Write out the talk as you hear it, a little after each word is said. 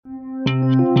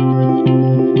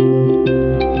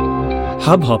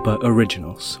Hubhopper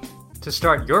Originals. To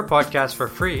start your podcast for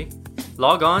free,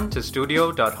 log on to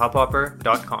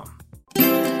studio.hubhopper.com.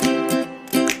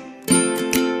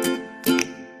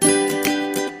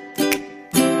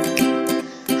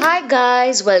 Hi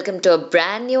guys, welcome to a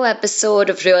brand new episode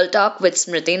of Real Talk with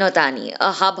Smriti Notani,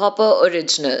 a Hubhopper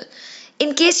original.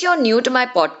 In case you're new to my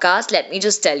podcast, let me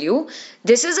just tell you,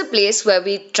 this is a place where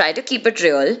we try to keep it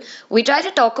real. We try to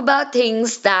talk about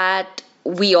things that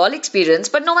we all experience,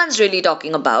 but no one's really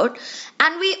talking about.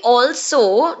 And we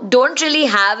also don't really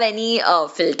have any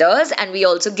filters, and we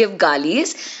also give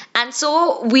galis. And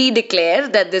so we declare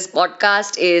that this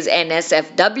podcast is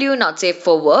NSFW, not safe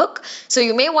for work. So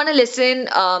you may want to listen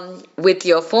with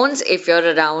your phones if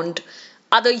you're around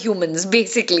other humans,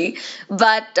 basically.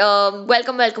 But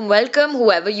welcome,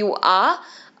 whoever you are.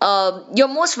 You're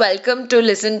most welcome to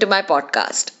listen to my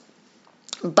podcast.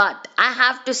 But I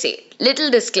have to say,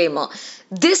 little disclaimer,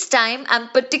 this time I'm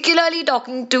particularly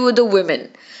talking to the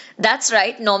women. That's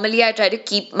right, normally I try to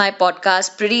keep my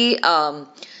podcast pretty,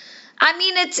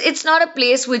 it's not a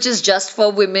place which is just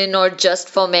for women or just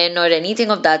for men or anything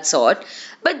of that sort.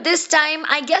 But this time,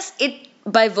 I guess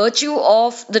by virtue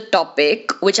of the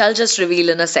topic, which I'll just reveal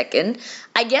in a second,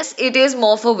 I guess it is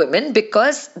more for women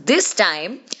because this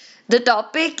time the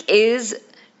topic is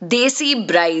Desi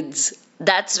brides.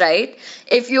 That's right.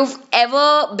 If you've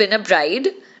ever been a bride,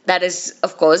 that is,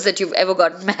 of course, that you've ever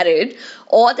gotten married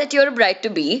or that you're a bride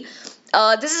to be,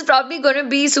 this is probably going to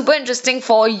be super interesting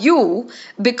for you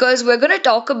because we're going to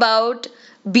talk about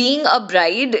being a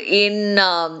bride in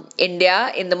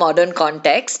India in the modern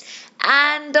context.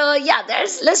 And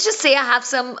let's just say I have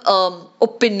some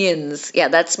opinions. Yeah,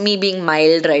 that's me being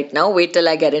mild right now. Wait till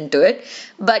I get into it.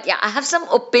 But yeah, I have some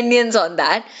opinions on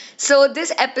that. So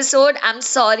this episode, I'm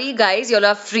sorry guys, you'll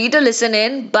are free to listen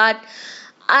in, but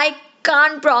I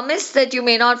can't promise that you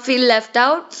may not feel left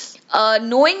out.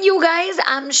 Knowing you guys,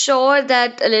 I'm sure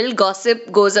that a little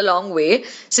gossip goes a long way.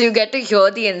 So you get to hear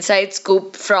the inside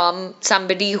scoop from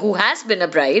somebody who has been a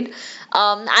bride.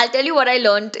 I'll tell you what I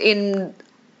learned in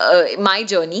my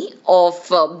journey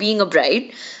of being a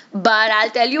bride, but I'll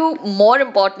tell you more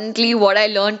importantly what I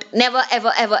learned never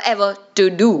ever to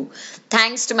do,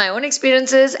 thanks to my own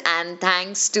experiences and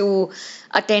thanks to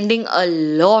attending a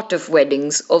lot of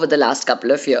weddings over the last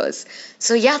couple of years.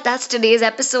 So yeah, that's today's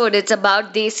episode. It's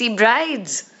about Desi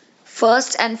brides.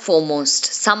 First and foremost,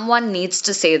 someone needs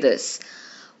to say this.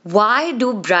 Why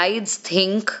do brides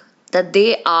think that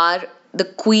they are the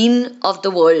queen of the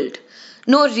world?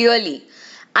 No, really.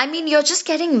 I mean, you're just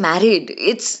getting married.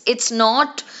 It's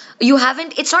not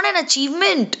an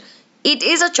achievement. It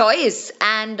is a choice.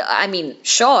 And I mean,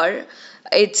 sure,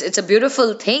 it's a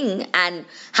beautiful thing. And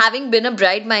having been a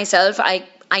bride myself, I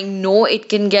know it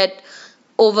can get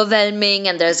overwhelming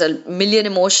and there's a million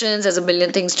emotions, there's a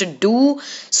million things to do.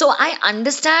 So I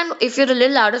understand if you're a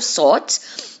little out of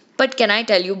sorts, but can I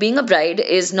tell you, being a bride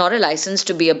is not a license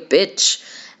to be a bitch.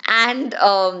 And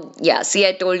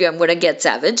I told you I'm going to get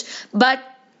savage. But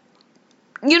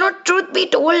truth be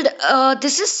told,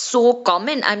 this is so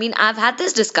common. I mean, I've had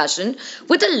this discussion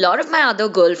with a lot of my other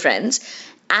girlfriends,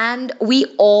 and we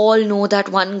all know that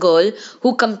one girl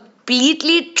who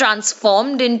completely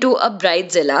transformed into a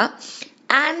bridezilla.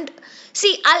 And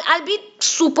see, I'll be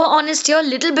super honest here.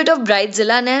 Little bit of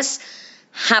bridezilla-ness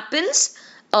happens.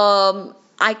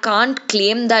 I can't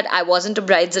claim that I wasn't a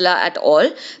bridezilla at all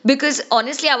because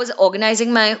honestly, I was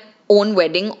organizing my own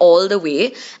wedding all the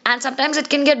way, and sometimes it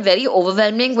can get very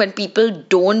overwhelming when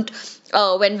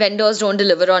when vendors don't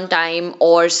deliver on time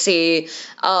or say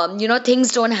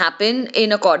things don't happen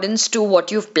in accordance to what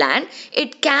you've planned.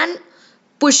 It can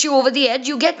push you over the edge.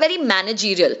 You get very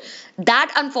managerial.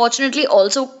 That unfortunately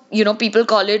also, people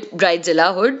call it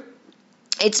bridezillahood.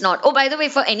 It's not. Oh, by the way,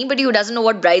 for anybody who doesn't know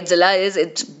what bridezilla is,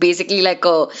 it's basically like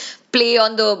a play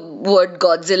on the word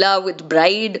Godzilla with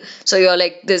bride. So you're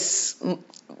like this,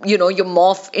 you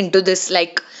morph into this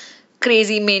like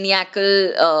crazy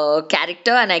maniacal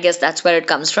character, and I guess that's where it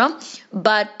comes from.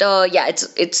 But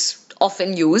it's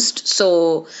often used.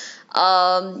 So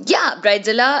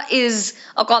bridezilla is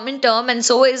a common term, and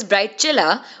so is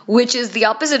bridechilla, which is the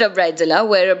opposite of bridezilla,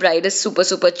 where a bride is super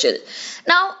super chill.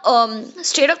 Now,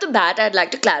 straight off the bat, I'd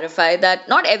like to clarify that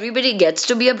not everybody gets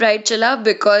to be a bridechilla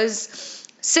because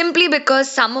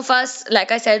some of us,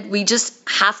 like I said, we just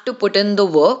have to put in the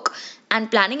work. And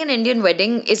planning an Indian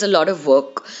wedding is a lot of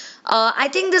work. I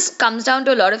think this comes down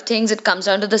to a lot of things. It comes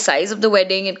down to the size of the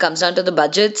wedding, it comes down to the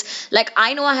budgets. Like,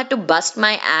 I know I had to bust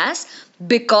my ass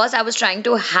because I was trying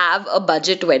to have a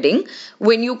budget wedding.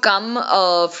 When you come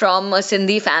from a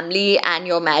Sindhi family and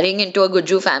you're marrying into a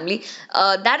Guju family,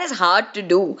 that is hard to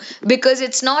do, because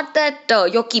it's not that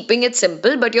you're keeping it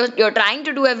simple, but you're trying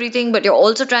to do everything, but you're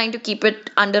also trying to keep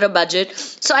it under a budget.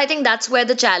 So I think that's where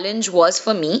the challenge was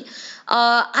for me.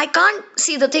 I can't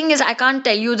see, the thing is, I can't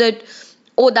tell you that,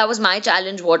 oh, that was my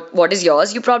challenge, what is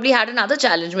yours. You probably had another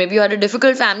challenge. Maybe you had a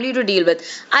difficult family to deal with.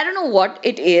 I don't know what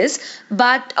it is,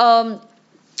 but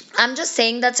I'm just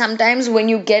saying that sometimes when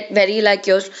you get very, like,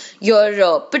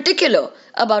 you're particular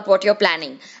about what you're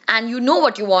planning, and you know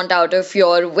what you want out of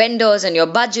your vendors and your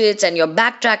budgets, and you're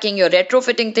backtracking, you're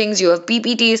retrofitting things, you have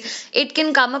PPTs, it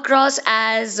can come across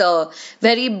as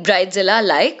very Bridezilla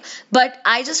like. But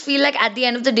I just feel like at the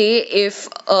end of the day, if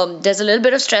there's a little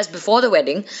bit of stress before the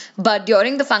wedding, but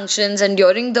during the functions and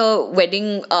during the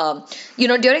wedding,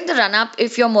 during the run up,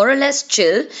 if you're more or less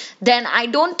chill, then I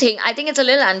think it's a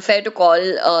little unfair to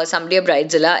call somebody a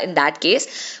bridezilla in that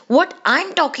case. What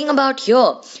I'm talking about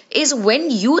here is when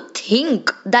you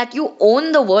think that you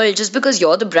own the world just because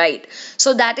you're the bride.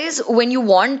 So that is when you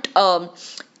want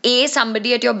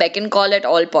somebody at your beck and call at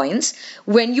all points,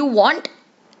 when you want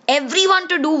everyone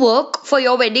to do work for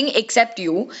your wedding except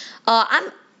you.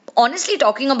 I'm honestly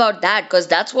talking about that because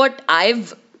that's what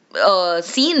I've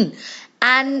seen.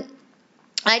 And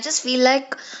I just feel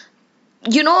like,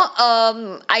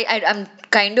 I'm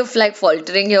kind of like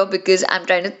faltering here because I'm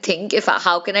trying to think if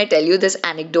how can I tell you this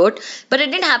anecdote. But it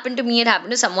didn't happen to me, it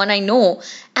happened to someone I know,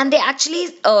 and they actually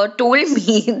told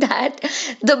me that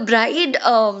the bride,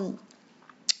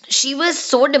 she was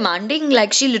so demanding,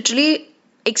 like she literally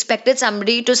expected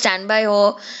somebody to stand by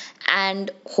her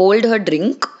and hold her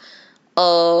drink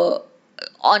uh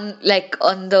on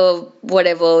the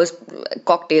whatever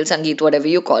cocktail sangeet, whatever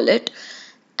you call it.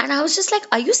 And I was just like,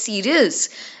 are you serious?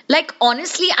 Like,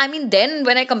 honestly, I mean, then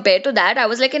when I compared to that, I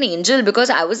was like an angel, because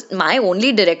my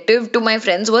only directive to my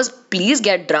friends was, please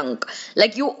get drunk.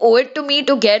 Like, you owe it to me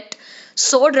to get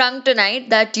so drunk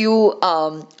tonight that you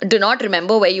do not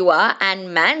remember where you are.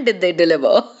 And man, did they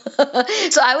deliver.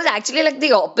 So I was actually like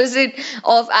the opposite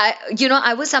of,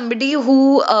 I was somebody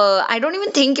who, I don't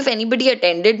even think if anybody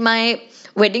attended my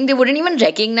wedding, they wouldn't even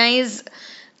recognize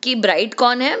कि bride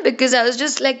कौन है, because I was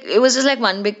just like, it was just like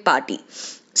one big party.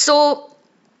 So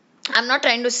I'm not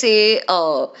trying to say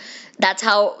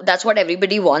that's what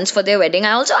everybody wants for their wedding.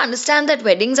 I also understand that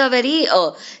weddings are very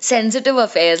sensitive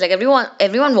affairs. Like,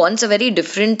 everyone wants a very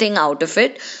different thing out of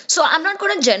it. So I'm not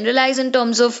going to generalize in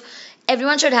terms of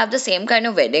everyone should have the same kind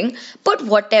of wedding. But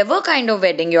whatever kind of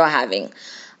wedding you're having,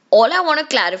 all I want to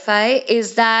clarify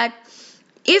is that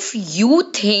if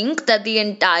you think that the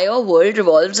entire world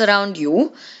revolves around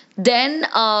you, then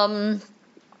I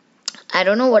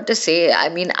don't know what to say. I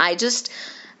mean,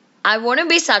 I want to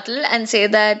be subtle and say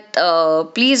that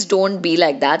please don't be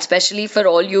like that, especially for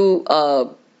all you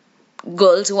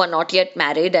girls who are not yet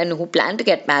married and who plan to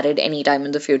get married anytime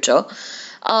in the future.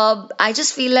 I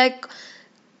just feel like,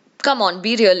 come on,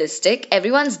 be realistic.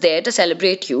 Everyone's there to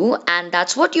celebrate you, and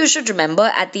that's what you should remember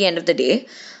at the end of the day.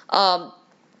 Um,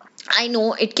 I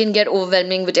know it can get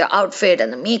overwhelming with your outfit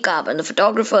and the makeup and the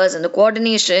photographers and the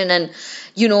coordination, and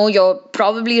you're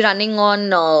probably running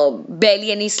on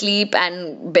barely any sleep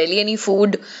and barely any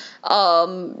food.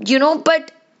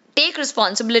 But take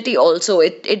responsibility also.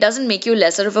 It doesn't make you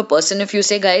lesser of a person if you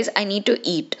say, guys, I need to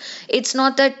eat. It's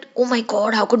not that, oh my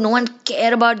god, how could no one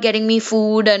care about getting me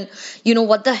food, and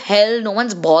what the hell, no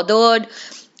one's bothered.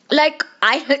 Like,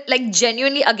 I like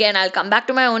genuinely, again, I'll come back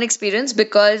to my own experience,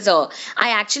 because I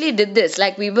actually did this.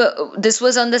 Like, this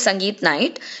was on the Sangeet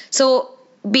night. So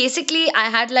basically I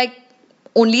had like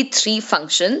only 3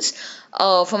 functions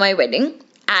for my wedding,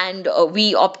 and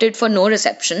we opted for no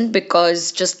reception,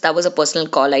 because just that was a personal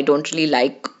call. I don't really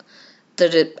like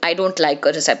I don't like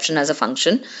a reception as a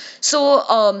function.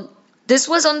 So this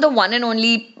was on the one and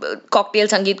only cocktail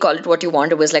sangeet, call it what you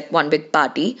want. It was like one big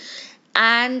party.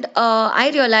 And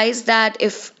I realized that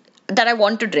I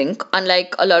want to drink,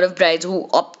 unlike a lot of brides who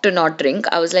opt to not drink.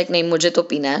 I was like, nahi, mujhe to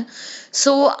peena hai.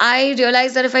 So I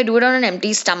realized that if I do it on an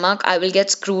empty stomach, I will get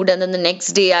screwed, and then the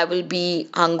next day I will be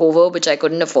hungover, which I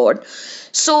couldn't afford.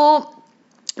 So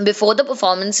before the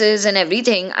performances and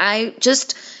everything, I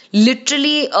just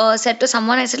literally said to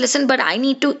someone, I said, listen, but I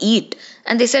need to eat.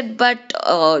 And they said, but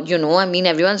I mean,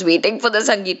 everyone's waiting for the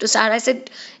sangeet to start. I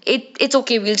said, it's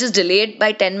okay, we'll just delay it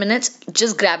by 10 minutes.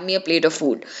 Just grab me a plate of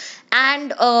food.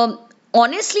 And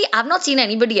honestly, I've not seen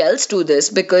anybody else do this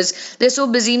because they're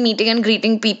so busy meeting and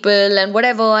greeting people and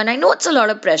whatever. And I know it's a lot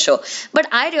of pressure, but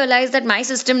I realized that my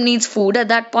system needs food at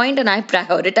that point, and I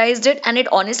prioritized it, and it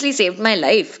honestly saved my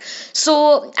life.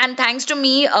 So, and thanks to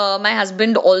me, my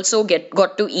husband also get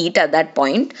got to eat at that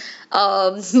point,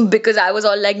 because I was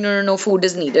all like, no, no, no, food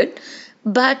is needed.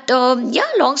 But yeah,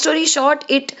 long story short,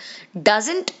 it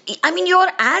doesn't, I mean, you're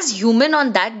as human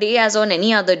on that day as on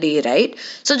any other day, right?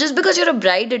 So just because you're a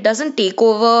bride, it doesn't take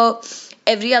over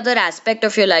every other aspect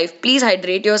of your life. Please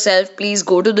hydrate yourself, please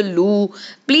go to the loo,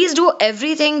 please do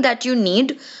everything that you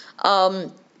need.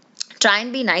 Try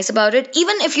and be nice about it.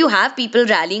 Even if you have people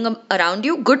rallying around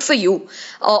you, good for you.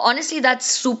 Honestly, that's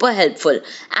super helpful,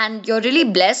 and you're really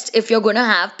blessed if you're going to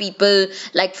have people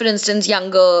like, for instance,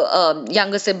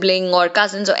 younger sibling or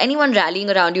cousins or anyone rallying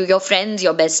around you, your friends,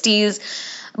 your besties.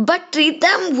 But treat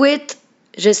them with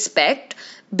respect,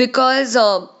 because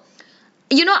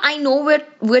I know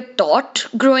we're taught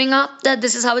growing up that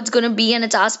this is how it's going to be and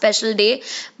it's our special day,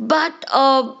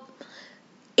 but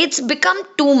it's become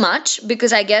too much,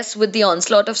 because I guess with the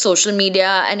onslaught of social media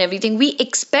and everything, we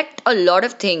expect a lot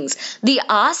of things. The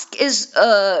ask is,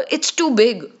 it's too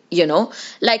big,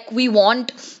 like we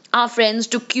want our friends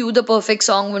to cue the perfect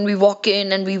song when we walk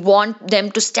in, and we want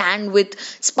them to stand with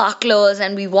sparklers,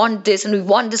 and we want this, and we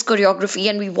want this choreography,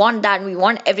 and we want that, and we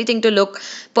want everything to look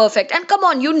perfect. And come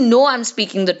on, I'm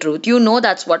speaking the truth.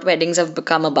 That's what weddings have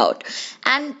become about.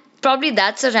 And probably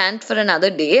that's a rant for another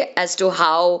day as to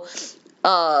how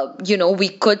we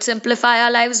could simplify our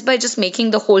lives by just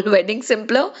making the whole wedding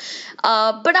simpler.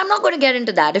 But I'm not going to get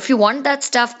into that. If you want that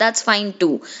stuff, that's fine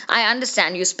too. I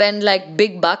understand you spend like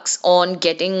big bucks on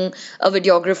getting a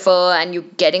videographer and you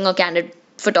getting a candid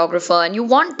photographer, and you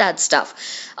want that stuff.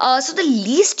 So the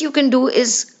least you can do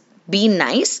is be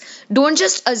nice. Don't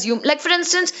just assume, like, for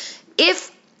instance,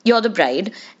 if you're the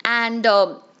bride and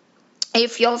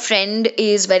if your friend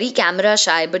is very camera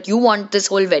shy but you want this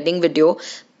whole wedding video,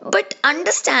 but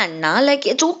understand na, like,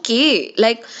 it's okay,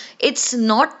 like, it's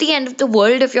not the end of the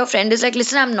world if your friend is like,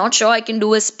 listen, I'm not sure I can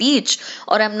do a speech,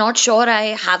 or I'm not sure I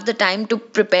have the time to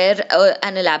prepare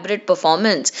an elaborate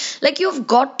performance. Like, you've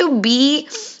got to be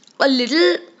a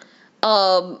little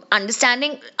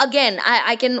understanding. Again,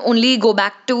 I can only go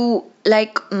back to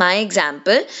like my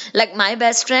example. Like, my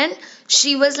best friend,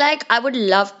 she was like, I would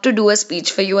love to do a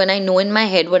speech for you, and I know in my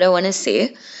head what I want to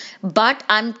say, but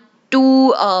I'm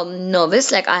too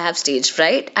nervous, like I have stage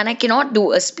fright, and I cannot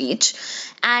do a speech.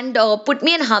 And put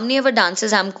me in how many ever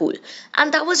dances, I'm cool.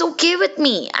 And that was okay with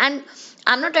me. And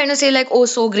I'm not trying to say like, oh,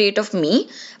 so great of me,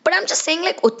 but I'm just saying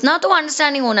like, utna to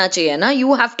understanding hona chahiye na.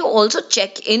 You have to also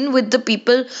check in with the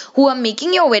people who are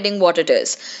making your wedding what it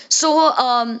is. So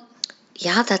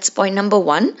yeah, that's point number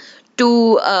one.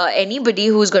 To anybody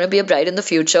who's going to be a bride in the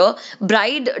future,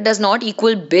 bride does not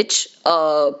equal bitch.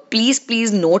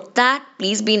 Please note that.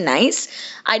 Please be nice.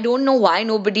 I don't know why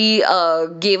nobody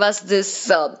gave us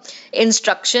this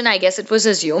instruction. I guess it was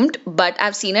assumed, but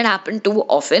I've seen it happen too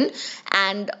often.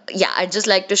 And yeah, I'd just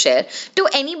like to share to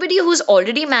anybody who's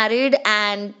already married,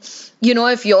 and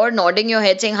if you're nodding your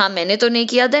head saying, "Ha, maine to nahi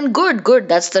kiya," then good,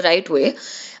 that's the right way.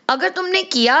 Agar tumne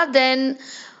kiya, then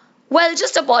well,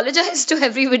 just apologize to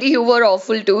everybody who were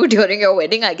awful too during your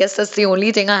wedding. I guess that's the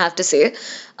only thing I have to say.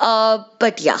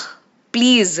 But yeah,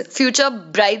 please, future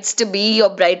brides to be or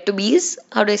bride to be's.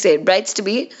 How do I say it? Brides to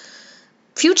be.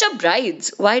 Future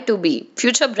brides. Why to be?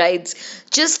 Future brides.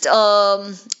 Just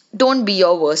don't be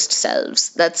your worst selves.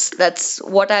 That's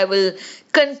what I will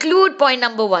conclude point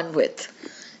number one with.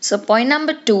 So, point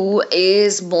number two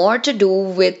is more to do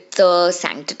with the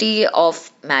sanctity of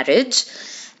marriage.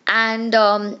 And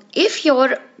if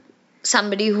you're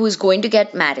somebody who's going to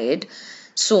get married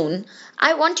soon,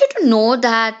 I want you to know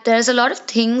that there's a lot of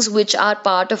things which are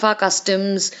part of our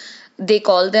customs. They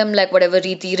call them like whatever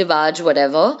riti rivaj,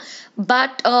 whatever.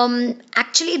 But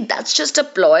actually, that's just a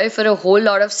ploy for a whole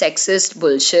lot of sexist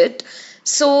bullshit.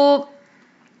 So,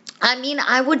 I mean,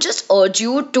 I would just urge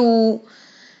you to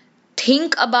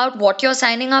think about what you're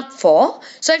signing up for.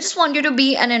 So, I just want you to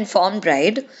be an informed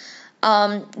bride.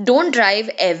 Don't drive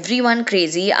everyone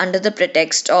crazy under the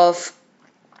pretext of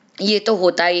ये तो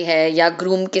होता ही है, या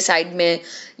groom के side में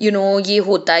ये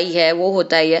होता ही है, वो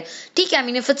होता ही है. ठीक है, I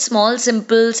mean, if it's small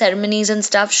simple ceremonies and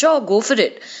stuff, sure, go for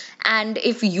it. And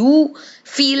if you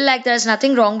feel like there's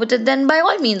nothing wrong with it, then by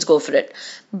all means go for it.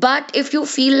 But if you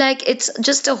feel like it's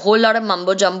just a whole lot of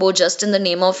mumbo jumbo just in the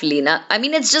name of Lena, I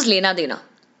mean, it's just Lena Dena,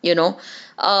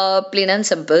 plain and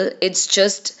simple. It's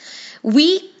just,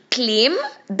 we claim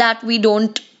that we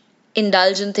don't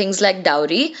indulge in things like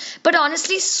dowry, but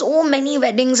honestly, so many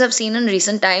weddings I've seen in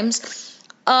recent times,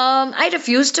 I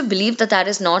refuse to believe that that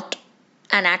is not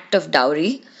an act of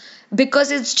dowry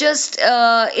because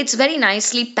it's very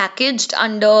nicely packaged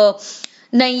under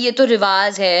नहीं ये तो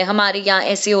रिवाज है हमारे यहाँ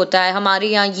ऐसे होता है हमारे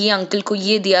यहाँ ये अंकल को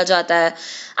ये दिया जाता है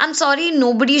I'm sorry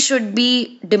nobody should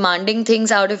be demanding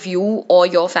things out of you or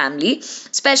your family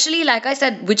especially like I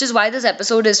said which is why this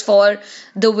episode is for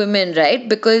the women right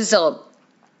because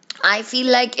I feel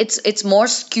like it's more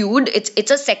skewed.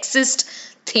 It's a sexist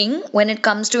thing when it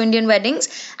comes to Indian weddings,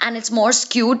 and it's more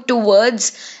skewed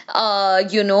towards the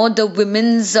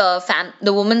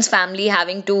the woman's family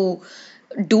having to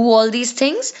do all these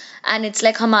things, and it's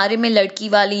like हमारे में लड़की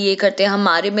वाले ये करते हैं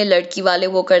हमारे में लड़की वाले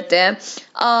वो करते हैं.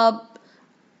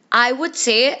 I would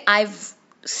say I've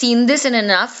seen this in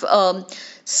enough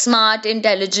smart,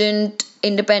 intelligent,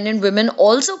 independent women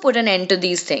also put an end to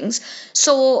these things.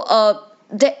 So,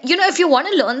 if you want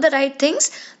to learn the right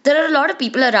things, there are a lot of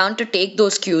people around to take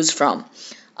those cues from.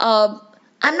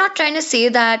 I'm not trying to say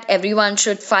that everyone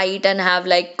should fight and have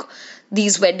like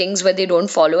these weddings where they don't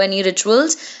follow any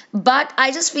rituals, but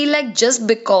I just feel like just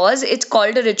because it's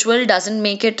called a ritual doesn't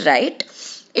make it right.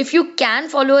 If you can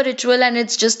follow a ritual and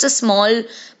it's just a small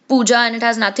puja and it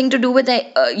has nothing to do with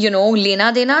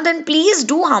lena dena, then please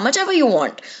do how much ever you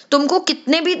want. तुमको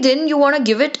कितने भी दिन you want to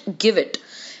give it.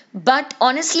 But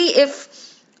honestly, if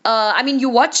you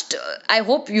watched, I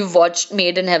hope you've watched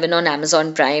Made in Heaven on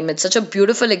Amazon Prime. It's such a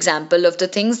beautiful example of the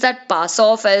things that pass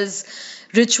off as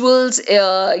rituals,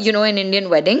 in Indian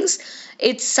weddings.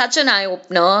 It's such an eye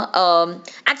opener.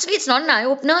 Actually, it's not an eye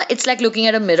opener. It's like looking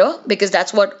at a mirror because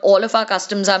that's what all of our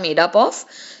customs are made up of.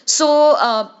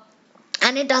 So,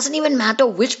 and it doesn't even matter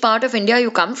which part of India you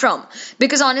come from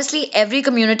because honestly, every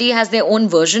community has their own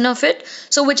version of it.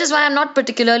 So, which is why I'm not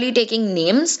particularly taking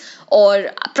names,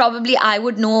 or probably I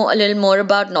would know a little more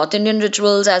about North Indian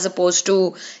rituals as opposed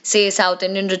to, say, South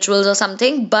Indian rituals or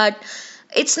something. But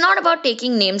it's not about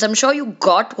taking names. I'm sure you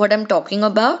got what I'm talking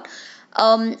about.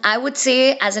 I would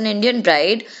say, as an Indian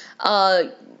bride,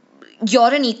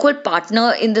 you're an equal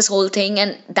partner in this whole thing,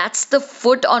 and that's the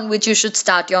foot on which you should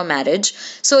start your marriage.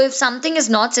 So if something is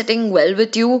not sitting well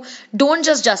with you, don't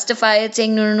just justify it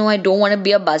saying no, I don't want to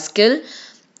be a buzzkill.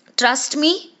 Trust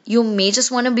me, you may just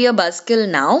want to be a buzzkill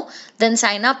now, then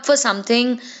sign up for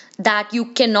something that you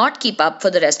cannot keep up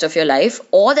for the rest of your life,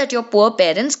 or that your poor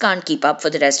parents can't keep up for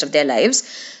the rest of their lives.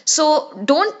 So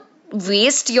don't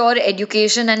waste your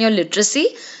education and your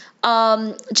literacy.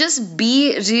 Just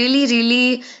be really,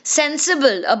 really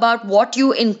sensible about what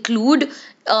you include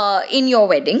in your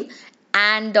wedding.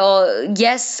 And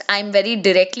yes, I'm very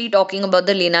directly talking about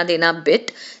the Lena Dena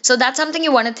bit. So that's something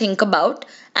you want to think about.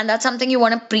 And that's something you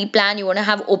want to pre-plan. You want to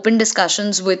have open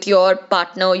discussions with your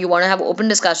partner. You want to have open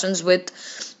discussions with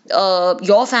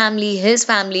your family, his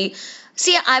family.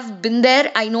 See, I've been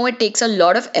there. I know it takes a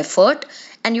lot of effort.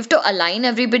 And you have to align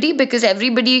everybody because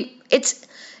you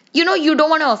don't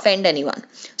want to offend anyone.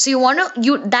 So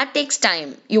that takes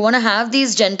time. You want to have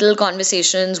these gentle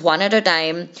conversations one at a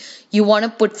time. You want to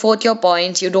put forth your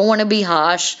points. You don't want to be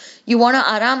harsh. You want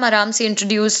to aram se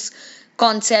introduce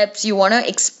concepts. You want to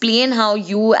explain how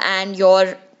you and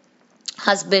your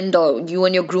husband or you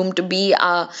and your groom to be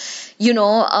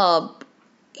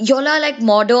y'all are like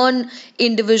modern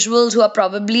individuals who are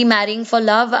probably marrying for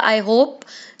love, I hope.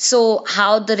 So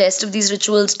how the rest of these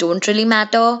rituals don't really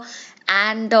matter.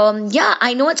 And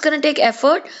I know it's going to take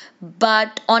effort,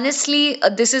 but honestly,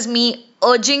 this is me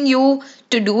urging you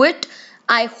to do it.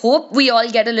 I hope we all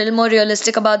get a little more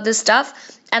realistic about this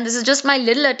stuff. And this is just my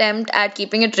little attempt at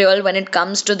keeping it real when it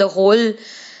comes to the whole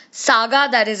saga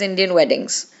that is Indian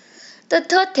weddings. The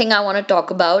third thing I want to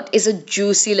talk about is a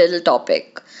juicy little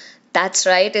topic. That's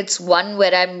right, it's one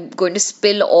where I'm going to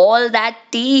spill all that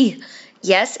tea.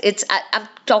 Yes, I'm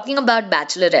talking about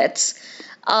bachelorettes.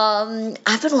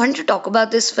 I've been wanting to talk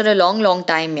about this for a long, long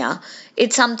time, yeah.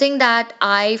 It's something that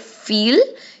I feel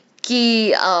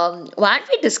why aren't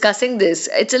we discussing this?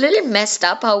 It's a little messed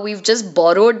up how we've just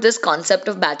borrowed this concept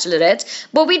of bachelorettes,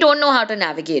 but we don't know how to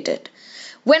navigate it.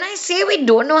 When I say we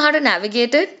don't know how to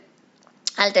navigate it,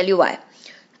 I'll tell you why.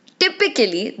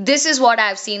 Typically, this is what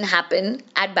I've seen happen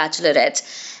at bachelorettes.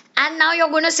 And now you're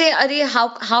going to say, Arey,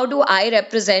 how do I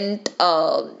represent,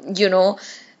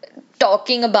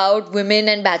 talking about women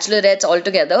and bachelorettes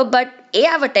altogether? But A,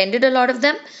 I've attended a lot of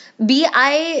them. B,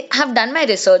 I have done my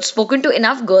research, spoken to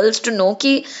enough girls to know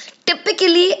that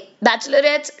typically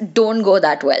bachelorettes don't go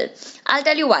that well. I'll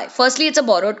tell you why. Firstly, it's a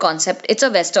borrowed concept. It's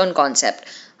a Western concept.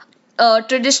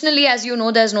 Traditionally, as you know,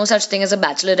 there's no such thing as a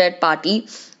bachelorette party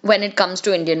when it comes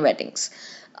to Indian weddings.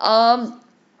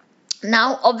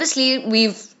 Now,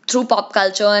 obviously, through pop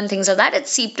culture and things like that,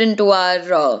 it's seeped into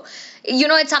our,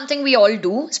 it's something we all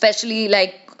do, especially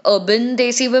like urban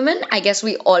desi women, I guess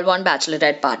we all want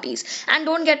bachelorette parties. And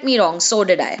don't get me wrong, so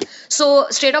did I. So,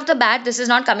 straight off the bat, this is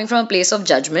not coming from a place of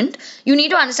judgment. You need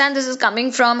to understand this is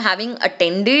coming from having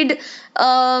attended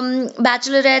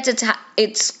bachelorettes.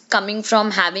 It's coming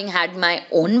from having had my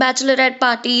own bachelorette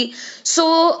party.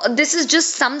 So, this is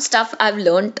just some stuff I've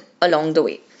learned along the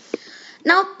way.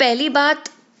 Now, पहली बात,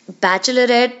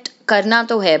 bachelorette करना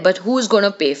तो है, but who's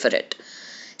gonna pay for it?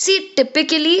 See,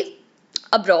 typically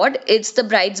abroad, it's the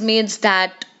bridesmaids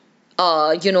that,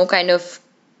 kind of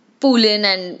pull in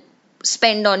and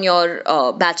spend on your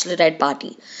bachelorette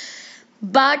party.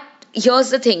 But here's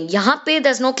the thing, यहाँ पे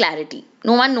there's no clarity.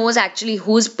 No one knows actually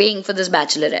who's paying for this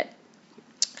bachelorette.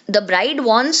 The bride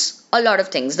wants a lot of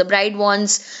things. The bride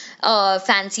wants a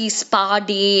fancy spa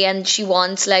day, and she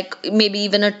wants like maybe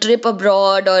even a trip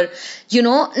abroad, or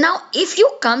now if you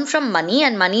come from money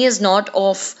and money is not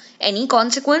of any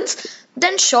consequence,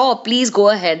 then sure, please go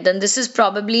ahead. Then this is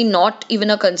probably not even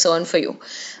a concern for you.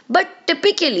 But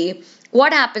typically,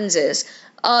 what happens is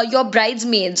your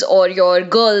bridesmaids or your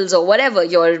girls or whatever,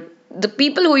 the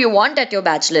people who you want at your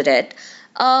bachelorette,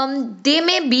 they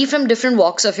may be from different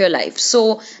walks of your life.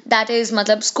 So that is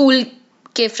matlab school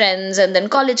के friends, and then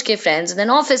college के friends, and then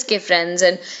office के friends,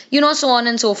 and so on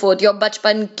and so forth. Your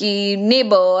bachpan ki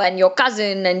neighbor and your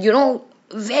cousin, and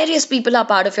various people are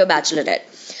part of your bachelorette.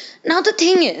 Now the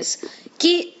thing is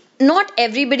कि not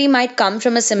everybody might come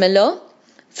from a similar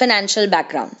financial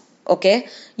background. Okay,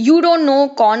 you don't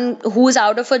know who's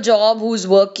out of a job, who's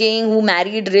working, who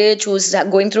married rich, who's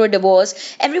going through a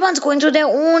divorce. Everyone's going through their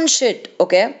own shit.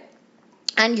 Okay,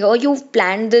 and here you've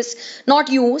planned this, not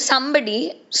you,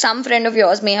 somebody, some friend of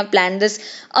yours may have planned this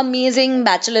amazing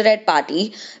bachelorette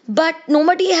party, but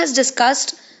nobody has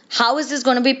discussed how is this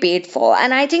going to be paid for.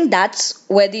 And I think that's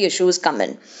where the issues come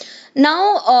in.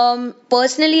 Now,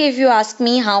 personally, if you ask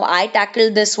me how I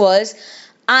tackled this, was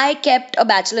I kept a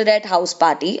bachelorette house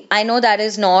party. I know that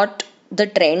is not the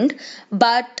trend,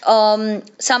 but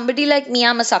somebody like me,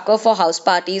 I'm a sucker for house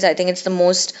parties. I think it's the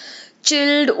most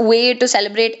chilled way to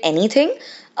celebrate anything.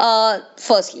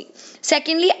 Firstly.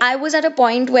 Secondly, I was at a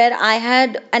point where I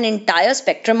had an entire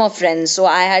spectrum of friends. So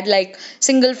I had like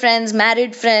single friends,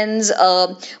 married friends.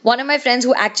 One of my friends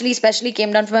who actually especially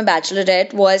came down from a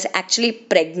bachelorette was actually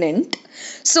pregnant.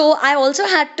 So I also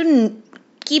had to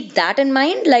keep that in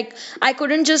mind. Like, I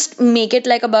couldn't just make it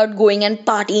like about going and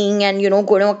partying and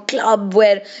going to a club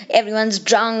where everyone's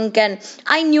drunk, and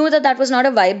I knew that that was not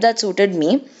a vibe that suited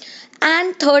me.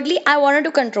 And thirdly, I wanted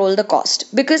to control the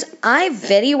cost, because I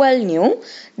very well knew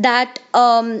that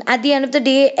at the end of the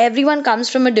day, everyone comes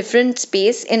from a different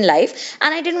space in life,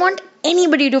 and I didn't want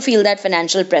anybody to feel that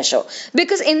financial pressure,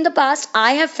 because in the past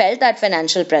I have felt that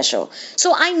financial pressure.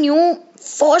 So I knew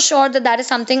for sure that that is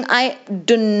something I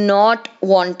do not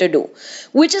want to do,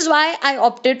 which is why I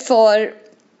opted for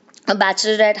a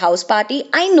bachelorette house party.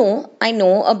 I know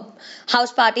a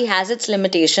house party has its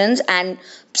limitations, and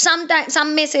sometimes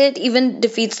some may say it even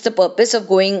defeats the purpose of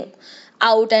going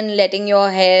out and letting your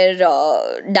hair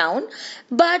down.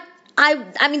 But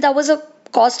I mean, that was a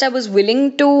cost I was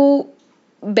willing to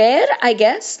bear, I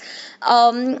guess.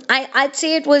 I'd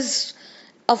say it was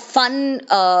a fun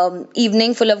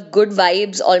evening full of good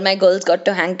vibes. All my girls got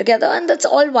to hang together, and that's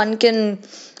all one can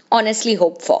honestly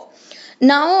hope for.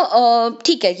 Now,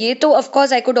 ठीक है, ये तो of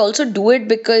course I could also do it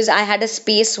because I had a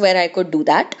space where I could do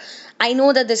that. I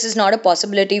know that this is not a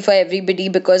possibility for everybody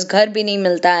because घर भी नहीं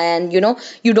मिलता है, and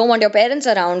you don't want your parents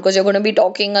around because you're going to be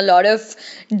talking a lot of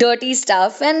dirty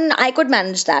stuff, and I could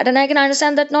manage that, and I can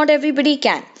understand that not everybody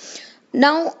can.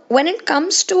 Now, when it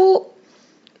comes to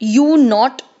you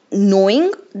not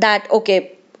knowing that,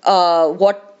 okay,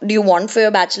 what do you want for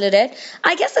your bachelorette,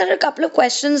 I guess there are a couple of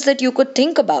questions that you could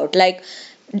think about. Like,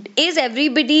 is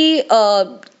everybody,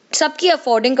 सबकी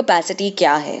affording capacity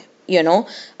क्या है,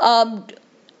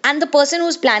 and the person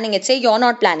who's planning it, say you're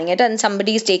not planning it and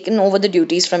somebody's taken over the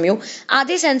duties from you, are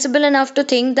they sensible enough to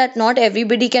think that not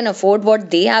everybody can afford what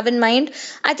they have in mind?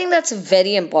 I think that's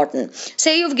very important.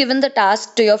 Say you've given the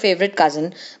task to your favorite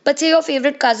cousin, but say your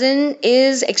favorite cousin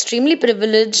is extremely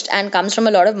privileged and comes from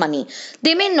a lot of money.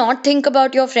 They may not think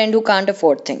about your friend who can't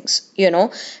afford things,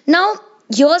 Now,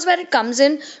 here's where it comes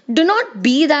in. Do not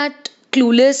be that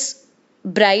clueless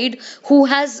bride who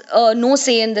has no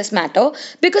say in this matter,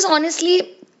 because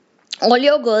honestly, all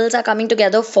your girls are coming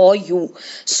together for you.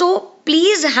 So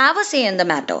please have a say in the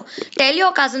matter. Tell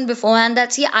your cousin beforehand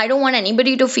that, see, I don't want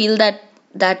anybody to feel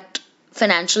that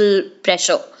financial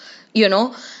pressure,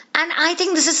 And I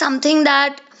think this is something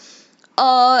that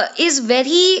is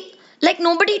very, like,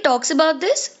 nobody talks about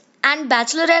this, and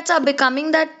bachelorettes are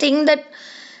becoming that thing that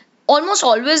almost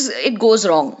always it goes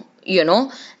wrong. you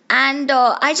know. And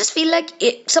I just feel like,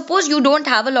 suppose you don't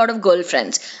have a lot of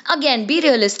girlfriends. Again, be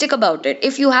realistic about it.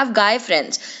 If you have guy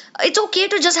friends, it's okay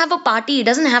to just have a party. It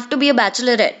doesn't have to be a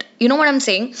bachelorette. You know what I'm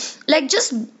saying? Like,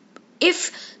 just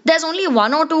if there's only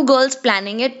one or two girls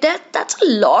planning it, that's a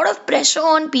lot of pressure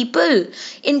on people,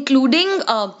 including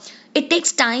it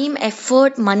takes time,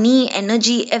 effort, money,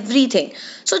 energy, everything.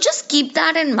 So just keep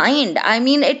that in mind. I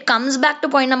mean, it comes back to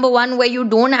point number one, where you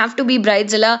don't have to be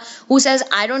bridezilla who says,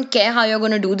 I don't care how you're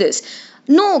going to do this.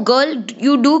 No, girl,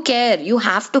 you do care. You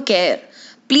have to care.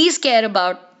 Please care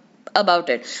about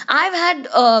it. I've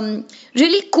had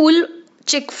really cool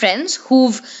chick friends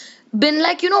who've been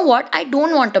like, you know what, I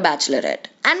don't want a bachelorette,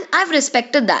 and I've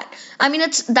respected that. I mean,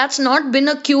 that's not been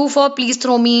a cue for please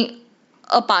throw me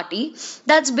a party.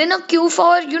 That's been a cue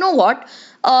for, you know what,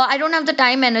 I don't have the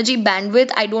time, energy,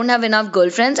 bandwidth, I don't have enough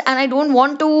girlfriends, and I don't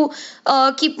want to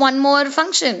keep one more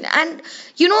function. And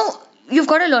you know, you've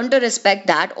got to learn to respect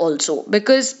that also,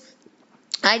 because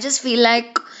I just feel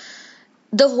like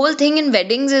the whole thing in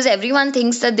weddings is everyone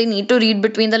thinks that they need to read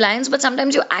between the lines, but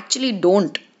sometimes you actually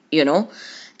don't, you know.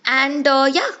 And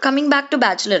yeah, coming back to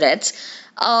bachelorettes,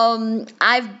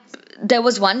 I've there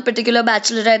was one particular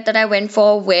bachelorette that I went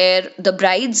for where the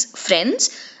bride's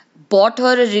friends bought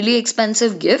her a really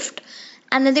expensive gift,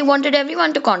 and then they wanted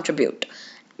everyone to contribute.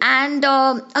 And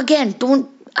again, don't,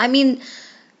 I mean,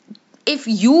 if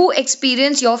you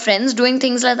experience your friends doing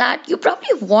things like that, you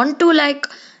probably want to like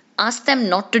ask them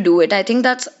not to do it. I think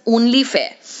that's only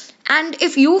fair. And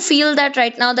if you feel that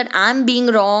right now that I'm being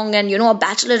wrong, and you know, a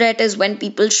bachelorette is when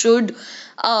people should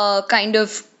kind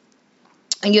of,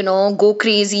 you know, go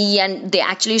crazy and they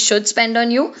actually should spend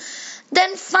on you,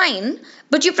 then fine.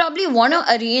 But you probably want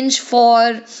to arrange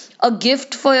for a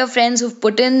gift for your friends who've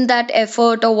put in that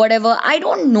effort or whatever. I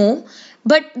don't know.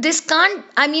 But this can't,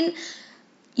 I mean,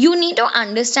 you need to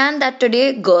understand that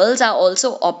today girls are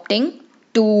also opting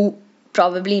to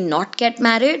probably not get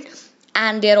married,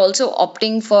 and they're also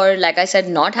opting for, like I said,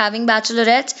 not having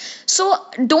bachelorettes. So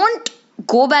don't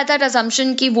go by that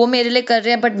assumption कि वो मेरे लिए कर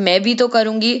रहे हैं but मैं भी तो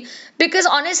करूँगी, because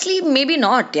honestly maybe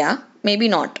not, yeah, maybe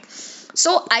not.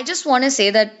 So I just want to say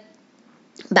that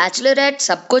Bachelorette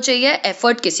सबको चाहिए,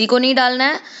 एफर्ट किसी को नहीं डालना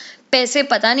है, पैसे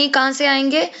पता नहीं कहाँ से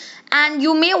आएंगे, and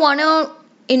you may want to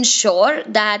ensure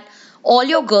that all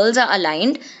your girls are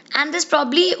aligned, and this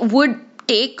probably would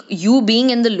take you being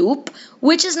in the loop,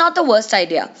 which is not the worst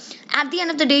idea. At the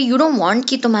end of the day, you don't want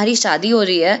कि तुम्हारी शादी हो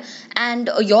रही है and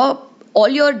all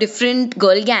your different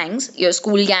girl gangs, your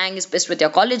school gang is pissed with your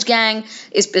college gang,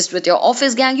 is pissed with your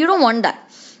office gang. You don't want that.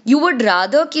 You would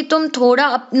rather कि तुम थोड़ा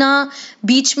अपना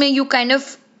बीच में you kind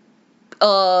of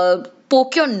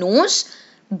poke your nose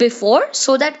before,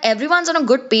 so that everyone's on a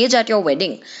good page at your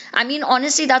wedding. I mean,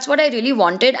 honestly, that's what I really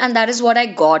wanted, and that is what I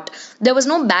got. There was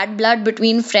no bad blood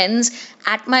between friends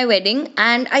at my wedding,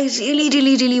 and I really,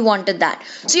 really, really wanted that.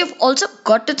 So you've also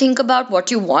got to think about what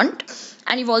you want,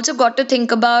 and you've also got to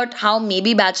think about how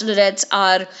maybe bachelorettes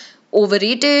are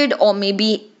overrated, or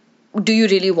maybe do you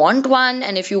really want one,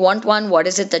 and if you want one, what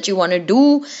is it that you want to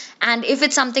do, and if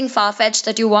it's something far-fetched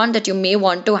that you want, that you may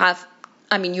want to have,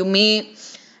 I mean, you may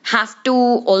have to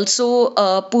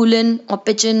also pull in or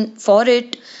pitch in for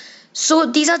it. So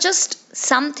these are just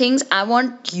some things I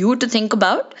want you to think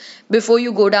about before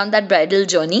you go down that bridal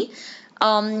journey.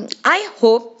 I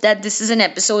hope that this is an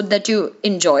episode that you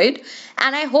enjoyed,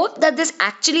 and I hope that this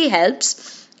actually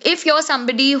helps. If you're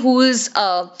somebody who is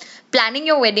planning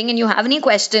your wedding and you have any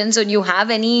questions, or you have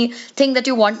anything that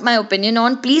you want my opinion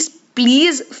on, please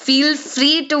feel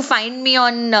free to find me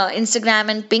on Instagram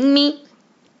and ping me.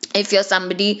 If you're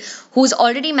somebody who's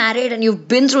already married and you've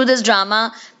been through this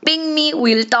drama, ping me,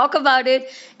 we'll talk about it.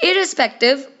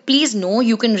 Irrespective, please know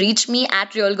you can reach me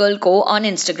at RealGirlCo on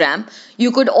Instagram.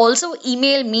 You could also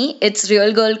email me, it's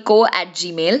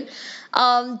realgirlco@gmail.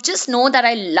 Just know that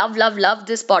I love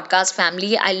this podcast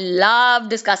family. I love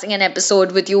discussing an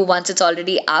episode with you once it's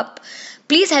already up.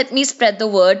 Please help me spread the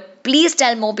word. Please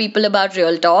tell more people about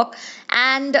Real Talk.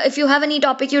 And if you have any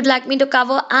topic you'd like me to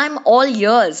cover, I'm all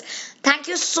ears. Thank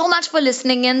you so much for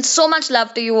listening in. So much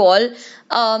love to you all.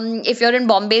 If you're in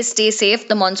Bombay, stay safe.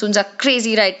 The monsoons are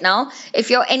crazy right now. If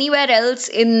you're anywhere else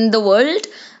in the world,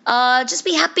 just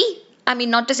be happy. I mean,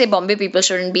 not to say Bombay people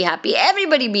shouldn't be happy.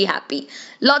 Everybody be happy.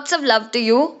 Lots of love to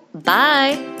you.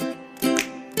 Bye.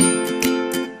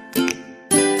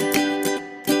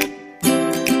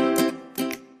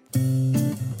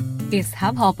 इस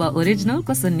Hubhopper original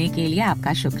को सुनने के लिए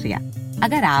आपका शुक्रिया।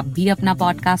 अगर आप भी अपना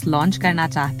पॉडकास्ट लॉन्च करना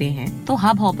चाहते हैं, तो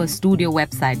हब हॉपर स्टूडियो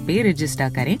वेबसाइट पे रजिस्टर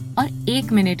करें और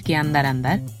 1 मिनट के अंदर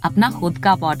अंदर अपना खुद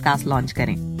का पॉडकास्ट लॉन्च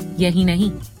करें। यही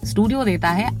नहीं, स्टूडियो देता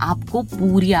है आपको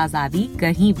पूरी आजादी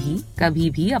कहीं भी कभी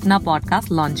भी अपना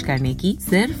पॉडकास्ट लॉन्च करने की,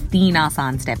 सिर्फ 3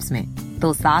 आसान स्टेप्स में।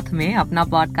 तो साथ में अपना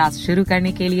पॉडकास्ट शुरू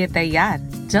करने के लिए तैयार?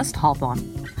 Just hop on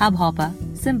Hubhopper,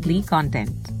 simply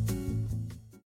content.